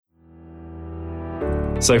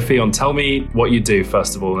So Ffion, tell me what you do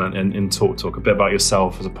first of all in TalkTalk, a bit about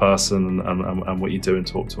yourself as a person and what you do in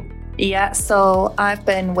TalkTalk. Yeah, so I've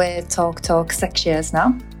been with TalkTalk 6 years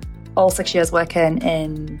now, all 6 years working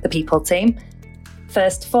in the people team.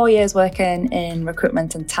 First 4 years working in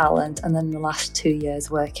recruitment and talent, and then the last 2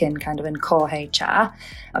 years working kind of in core HR.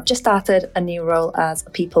 I've just started a new role as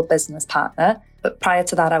a people business partner, but prior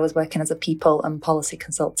to that I was working as a people and policy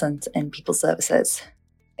consultant in people services.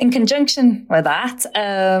 In conjunction with that,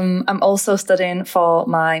 I'm also studying for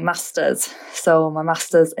my master's. So my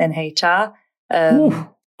master's in HR.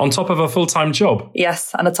 On top of a full-time job?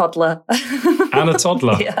 Yes, and a toddler. And a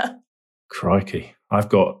toddler? Yeah. Crikey. I've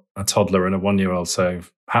got a toddler and a 1-year-old, so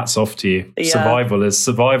hats off to you. Yeah.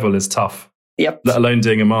 Survival is tough. Yep. Let alone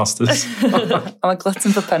doing a master's. I'm a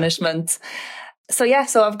glutton for punishment. So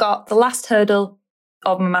I've got the last hurdle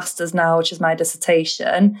of my master's now, which is my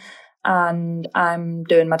dissertation. And I'm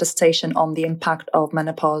doing my dissertation on the impact of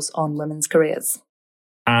menopause on women's careers.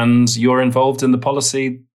 And you're involved in the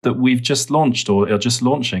policy that we've just launched or are just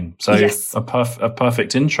launching. So yes. a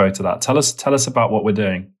perfect intro to that. Tell us about what we're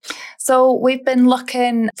doing. So we've been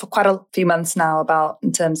looking for quite a few months now about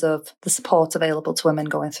in terms of the support available to women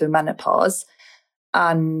going through menopause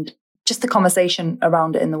and just the conversation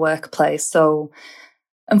around it in the workplace. So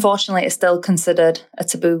unfortunately, it's still considered a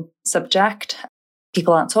taboo subject.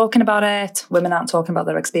 People aren't talking about it. Women aren't talking about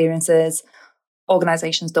their experiences.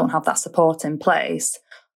 Organisations don't have that support in place.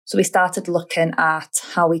 So we started looking at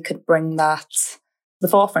how we could bring that to the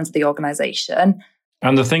forefront of the organisation.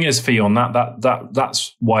 And the thing is, Ffion,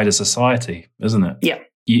 that's wider society, isn't it? Yeah.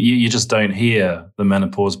 You just don't hear the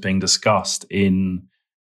menopause being discussed in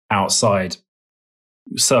outside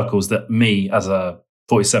circles that me as a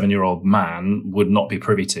 47-year-old man would not be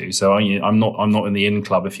privy to. So I'm not in the in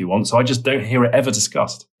club, if you want. So I just don't hear it ever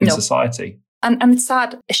discussed in society. And it's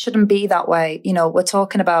sad. It shouldn't be that way. You know, we're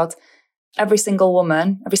talking about every single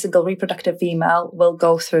woman, every single reproductive female will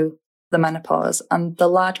go through the menopause, and the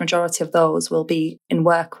large majority of those will be in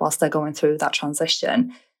work whilst they're going through that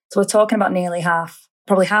transition. So we're talking about nearly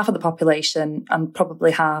probably half of the population and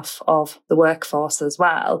probably half of the workforce as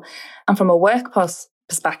well. And from a workforce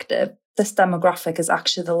perspective, this demographic is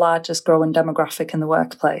actually the largest growing demographic in the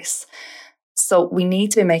workplace. So we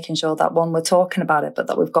need to be making sure that, one, we're talking about it, but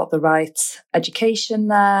that we've got the right education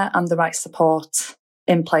there and the right support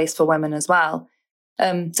in place for women as well.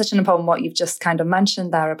 Touching upon what you've just kind of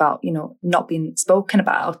mentioned there about, not being spoken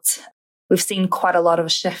about, we've seen quite a lot of a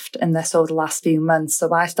shift in this over the last few months.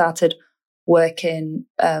 So I started working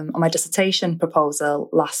on my dissertation proposal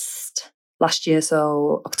last year,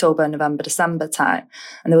 so October, November, December time.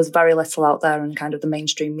 And there was very little out there in kind of the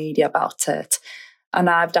mainstream media about it. And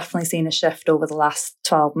I've definitely seen a shift over the last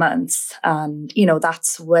 12 months. And,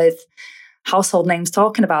 that's with household names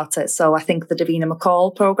talking about it. So I think the Davina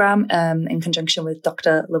McCall programme, in conjunction with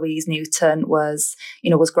Dr. Louise Newton, was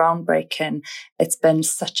groundbreaking. It's been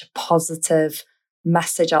such a positive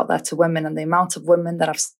message out there to women, and the amount of women that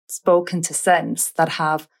I've spoken to since that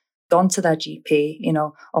have gone to their GP,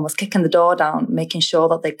 almost kicking the door down, making sure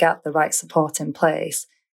that they get the right support in place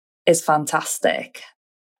is fantastic.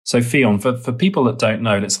 So Ffion, for people that don't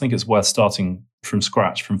know, let's think it's worth starting from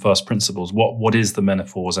scratch, from first principles. What is the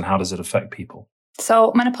menopause and how does it affect people?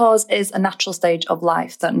 So menopause is a natural stage of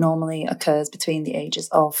life that normally occurs between the ages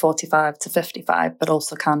of 45 to 55, but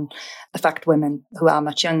also can affect women who are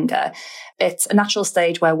much younger. It's a natural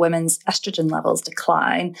stage where women's estrogen levels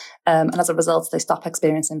decline, and as a result, they stop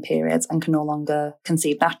experiencing periods and can no longer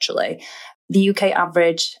conceive naturally. The UK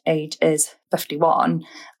average age is 51,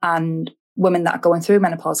 and women that are going through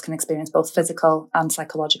menopause can experience both physical and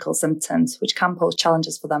psychological symptoms, which can pose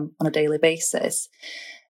challenges for them on a daily basis.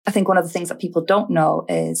 I think one of the things that people don't know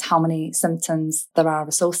is how many symptoms there are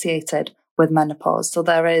associated with menopause. So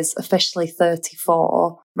there is officially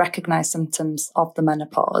 34 recognised symptoms of the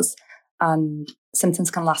menopause, and symptoms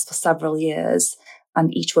can last for several years,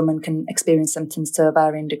 and each woman can experience symptoms to a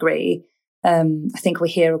varying degree. I think we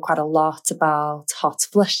hear quite a lot about hot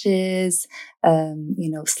flushes,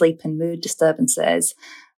 sleep and mood disturbances,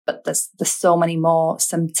 but there's so many more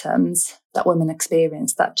symptoms that women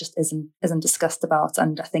experience that just isn't discussed about,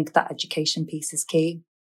 and I think that education piece is key.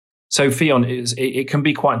 So Ffion, it can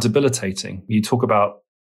be quite debilitating. You talk about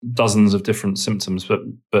dozens of different symptoms,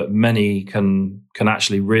 but many can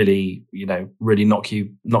actually really knock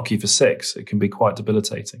you for six. It can be quite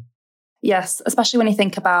debilitating. Yes, especially when you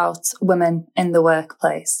think about women in the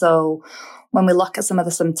workplace. So when we look at some of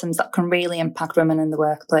the symptoms that can really impact women in the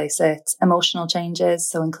workplace, it's emotional changes,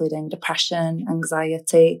 so including depression,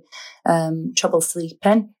 anxiety, trouble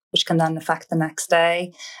sleeping, which can then affect the next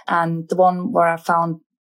day. And the one where I found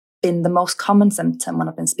been the most common symptom when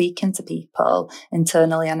I've been speaking to people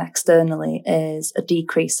internally and externally is a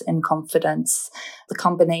decrease in confidence. The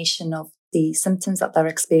combination of the symptoms that they're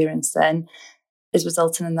experiencing is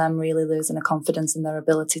resulting in them really losing a confidence in their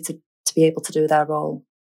ability to be able to do their role.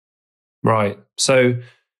 Right. So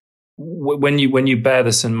when you bear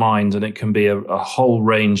this in mind, and it can be a whole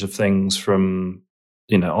range of things from,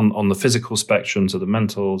 on the physical spectrum to the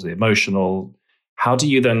mental, the emotional, how do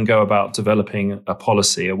you then go about developing a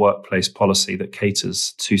policy, a workplace policy that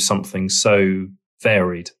caters to something so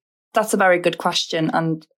varied? That's a very good question.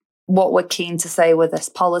 And what we're keen to say with this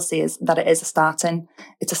policy is that it's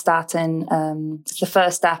the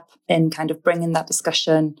first step in kind of bringing that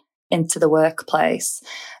discussion into the workplace.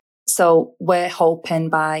 So we're hoping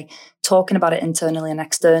by talking about it internally and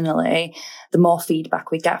externally, the more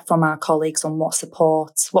feedback we get from our colleagues on what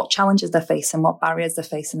supports, what challenges they're facing, what barriers they're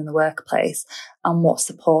facing in the workplace, and what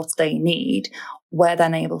support they need, we're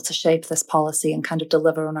then able to shape this policy and kind of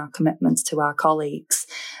deliver on our commitments to our colleagues.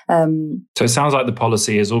 So it sounds like the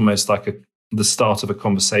policy is almost like the start of a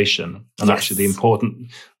conversation, and yes. Actually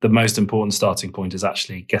the most important starting point is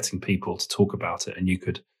actually getting people to talk about it. And you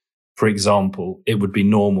could, for example, it would be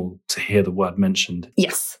normal to hear the word mentioned.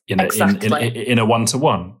 Yes, exactly. In a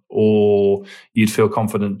one-to-one, or you'd feel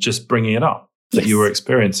confident just bringing it up that you were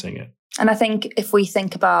experiencing it. And I think if we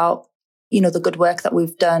think about, the good work that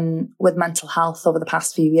we've done with mental health over the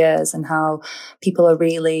past few years and how people are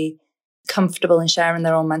really comfortable in sharing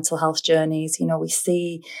their own mental health journeys, we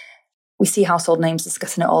see household names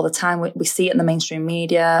discussing it all the time. We see it in the mainstream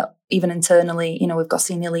media, even internally. We've got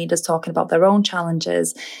senior leaders talking about their own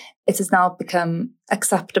challenges. It has now become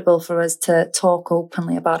acceptable for us to talk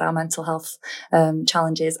openly about our mental health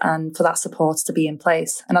challenges and for that support to be in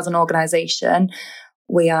place. And as an organisation,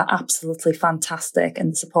 we are absolutely fantastic in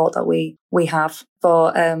the support that we have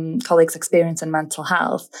for colleagues experiencing mental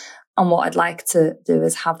health. And what I'd like to do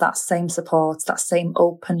is have that same support, that same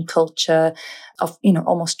open culture of,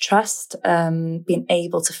 almost trust, being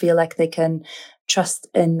able to feel like they can trust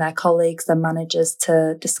in their colleagues, their managers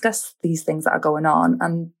to discuss these things that are going on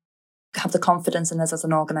and have the confidence in us as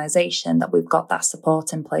an organisation that we've got that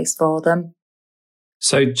support in place for them.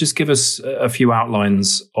 So just give us a few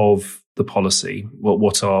outlines of the policy.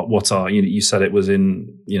 What are you said it was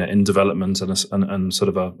in development and sort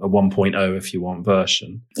of a 1.0, if you want,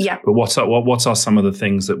 version. Yeah. But what are some of the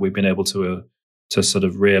things that we've been able to sort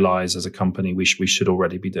of realize as a company we should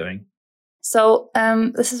already be doing? So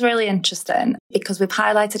this is really interesting because we've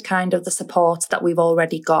highlighted kind of the support that we've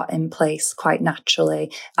already got in place quite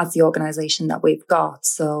naturally as the organisation that we've got.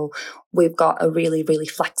 So we've got a really, really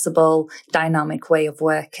flexible, dynamic way of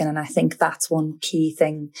working. And I think that's one key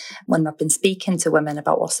thing when I've been speaking to women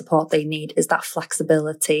about what support they need is that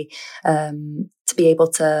flexibility to be able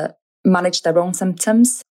to manage their own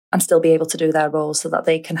symptoms and still be able to do their roles so that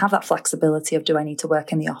they can have that flexibility of, do I need to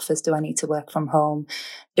work in the office? Do I need to work from home?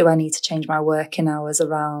 Do I need to change my working hours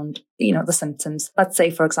around, the symptoms? Let's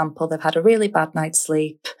say, for example, they've had a really bad night's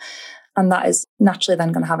sleep, and that is naturally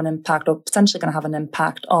then going to have an impact, or potentially going to have an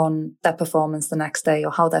impact on their performance the next day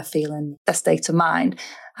or how they're feeling, their state of mind.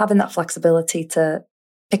 Having that flexibility to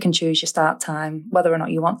pick and choose your start time, whether or not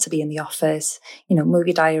you want to be in the office, move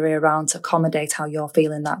your diary around to accommodate how you're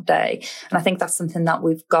feeling that day. And I think that's something that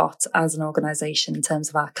we've got as an organisation in terms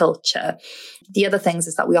of our culture. The other things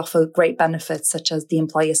is that we offer great benefits such as the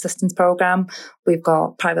employee assistance programme. We've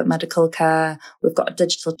got private medical care, we've got a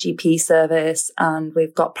digital GP service, and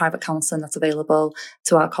we've got private counselling that's available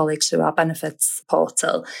to our colleagues through our benefits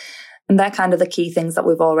portal. And they're kind of the key things that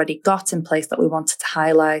we've already got in place that we wanted to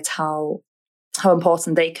highlight how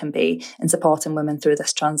important they can be in supporting women through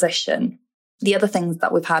this transition. The other things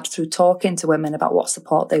that we've had through talking to women about what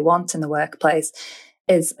support they want in the workplace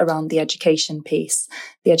is around the education piece,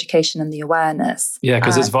 the education and the awareness. Yeah,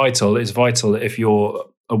 because it's vital. It's vital if you're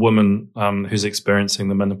a woman who's experiencing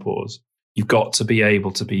the menopause. You've got to be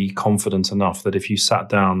able to be confident enough that if you sat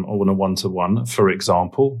down on a one-to-one, for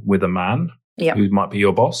example, with a man who might be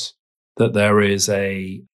your boss, that there is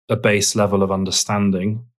a base level of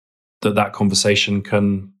understanding that conversation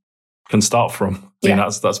can start from. I mean,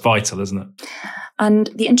 that's vital, isn't it? And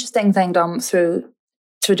the interesting thing, Dom, through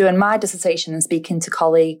doing my dissertation and speaking to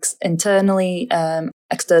colleagues internally,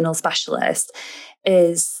 external specialists,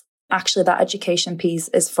 is actually that education piece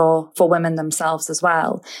is for women themselves as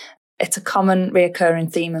well. It's a common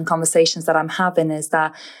reoccurring theme in conversations that I'm having is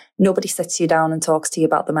that nobody sits you down and talks to you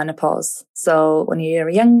about the menopause. So when you're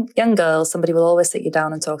a young girl, somebody will always sit you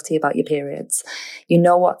down and talk to you about your periods. You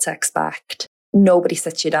know what to expect. Nobody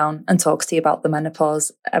sits you down and talks to you about the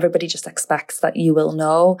menopause. Everybody just expects that you will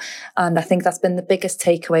know. And I think that's been the biggest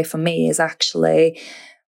takeaway for me is actually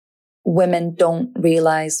women don't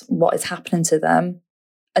realise what is happening to them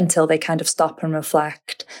until they kind of stop and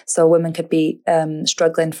reflect. So women could be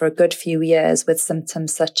struggling for a good few years with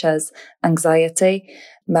symptoms such as anxiety,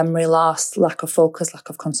 memory loss, lack of focus, lack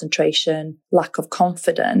of concentration, lack of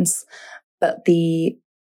confidence. But the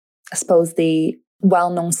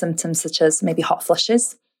well-known symptoms such as maybe hot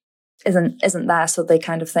flushes isn't there. So they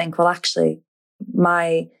kind of think, well, actually,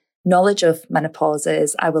 my knowledge of menopause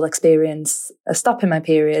is I will experience a stop in my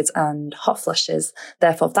periods and hot flushes.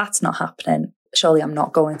 Therefore, if that's not happening, surely I'm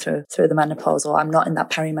not going through the menopause, or I'm not in that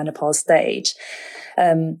perimenopause stage.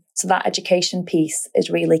 So that education piece is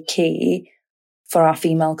really key for our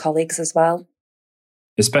female colleagues as well.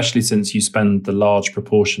 Especially since you spend the large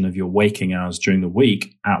proportion of your waking hours during the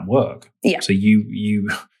week at work. Yeah. So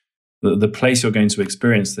the place you're going to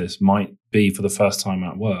experience this might be for the first time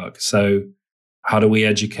at work. So how do we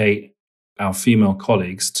educate our female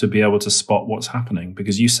colleagues to be able to spot what's happening?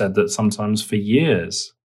 Because you said that sometimes for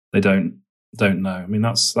years they don't know. I mean,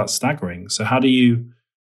 that's staggering. So how do you,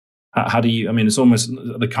 I mean, it's almost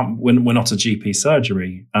we're not a GP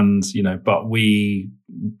surgery, and, but we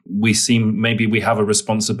seem, maybe we have a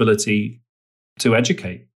responsibility to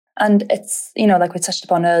educate. And it's, like we touched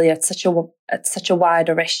upon earlier, it's such a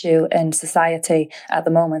wider issue in society at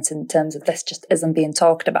the moment in terms of this just isn't being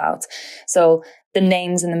talked about. So the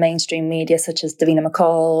names in the mainstream media, such as Davina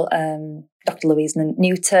McCall, Dr. Louise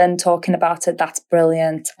Newton talking about it, that's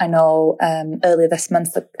brilliant. I know earlier this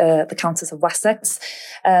month, the Countess of Wessex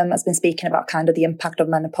has been speaking about kind of the impact of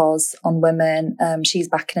menopause on women. She's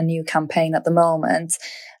backing a new campaign at the moment.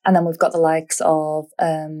 And then we've got the likes of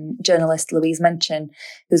journalist Louise Minchin,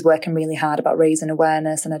 who's working really hard about raising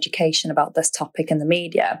awareness and education about this topic in the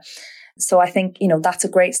media. So I think, that's a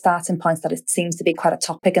great starting point, that it seems to be quite a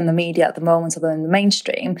topic in the media at the moment, although in the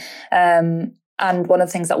mainstream. And one of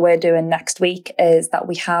the things that we're doing next week is that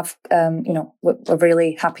we have, we're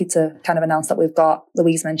really happy to kind of announce that we've got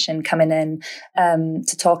Louise Minchin coming in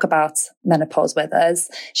to talk about menopause with us.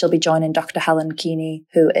 She'll be joining Dr. Helen Keeney,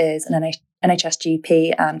 who is an NHS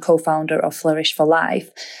GP and co-founder of Flourish for Life.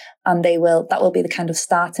 And that will be the kind of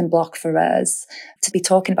starting block for us to be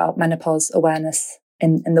talking about menopause awareness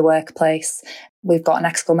in the workplace. We've got an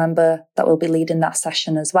EXCO member that will be leading that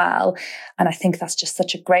session as well. And I think that's just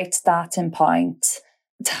such a great starting point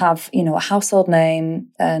to have, a household name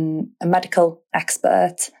and a medical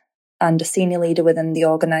expert and a senior leader within the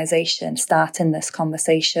organisation starting this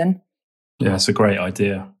conversation. Yeah, it's a great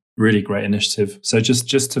idea. Really great initiative. So just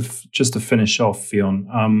to finish off,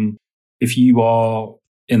 Ffion, if you are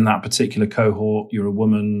in that particular cohort, you're a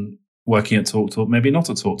woman working at TalkTalk, maybe not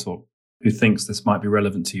at TalkTalk, who thinks this might be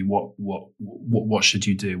relevant to you, what should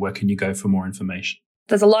you do? Where can you go for more information?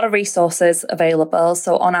 There's a lot of resources available.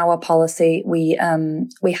 So on our policy, we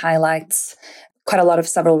highlight quite a lot of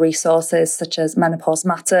several resources such as Menopause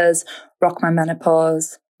Matters, Rock My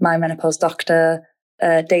Menopause, My Menopause Doctor,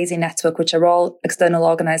 Daisy Network, which are all external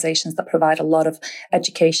organisations that provide a lot of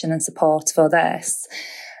education and support for this.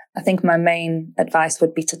 I think my main advice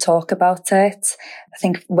would be to talk about it. I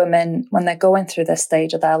think women, when they're going through this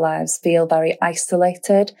stage of their lives, feel very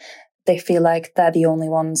isolated. They feel like they're the only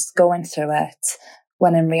ones going through it,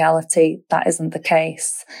 when in reality, that isn't the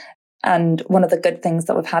case. And one of the good things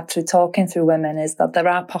that we've had through talking through women is that there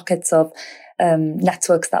are pockets of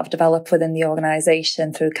networks that have developed within the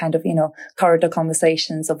organisation through kind of, corridor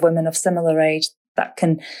conversations of women of similar age that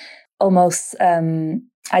can almost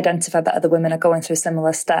identify that other women are going through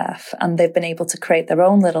similar stuff, and they've been able to create their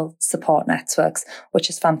own little support networks, which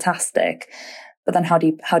is fantastic. But then how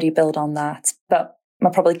do you build on that? But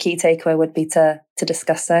my probably key takeaway would be to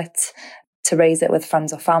discuss it, to raise it with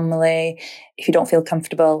friends or family. If you don't feel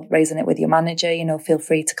comfortable raising it with your manager, feel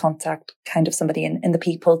free to contact kind of somebody in the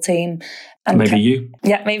people team. And maybe you.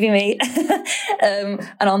 Yeah, maybe me. And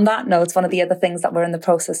on that note, one of the other things that we're in the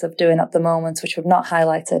process of doing at the moment, which we've not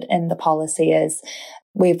highlighted in the policy, is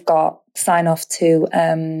we've got sign off to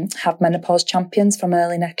have menopause champions from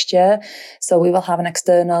early next year. So we will have an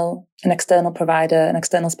external provider, an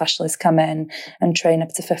external specialist come in and train up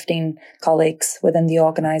to 15 colleagues within the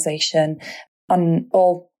organisation on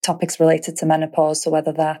all topics related to menopause. So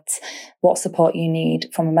whether that's what support you need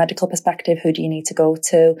from a medical perspective, who do you need to go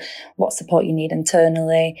to, what support you need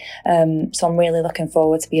internally. So I'm really looking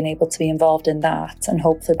forward to being able to be involved in that. And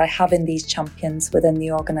hopefully by having these champions within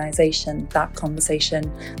the organisation, that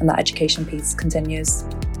conversation and that education piece continues.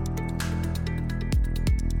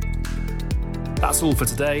 That's all for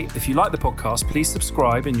today. If you like the podcast, please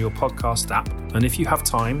subscribe in your podcast app. And if you have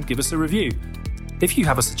time, give us a review. If you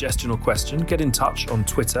have a suggestion or question, get in touch on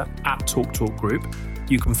Twitter @TalkTalk Group.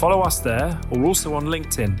 You can follow us there or also on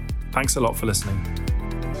LinkedIn. Thanks a lot for listening.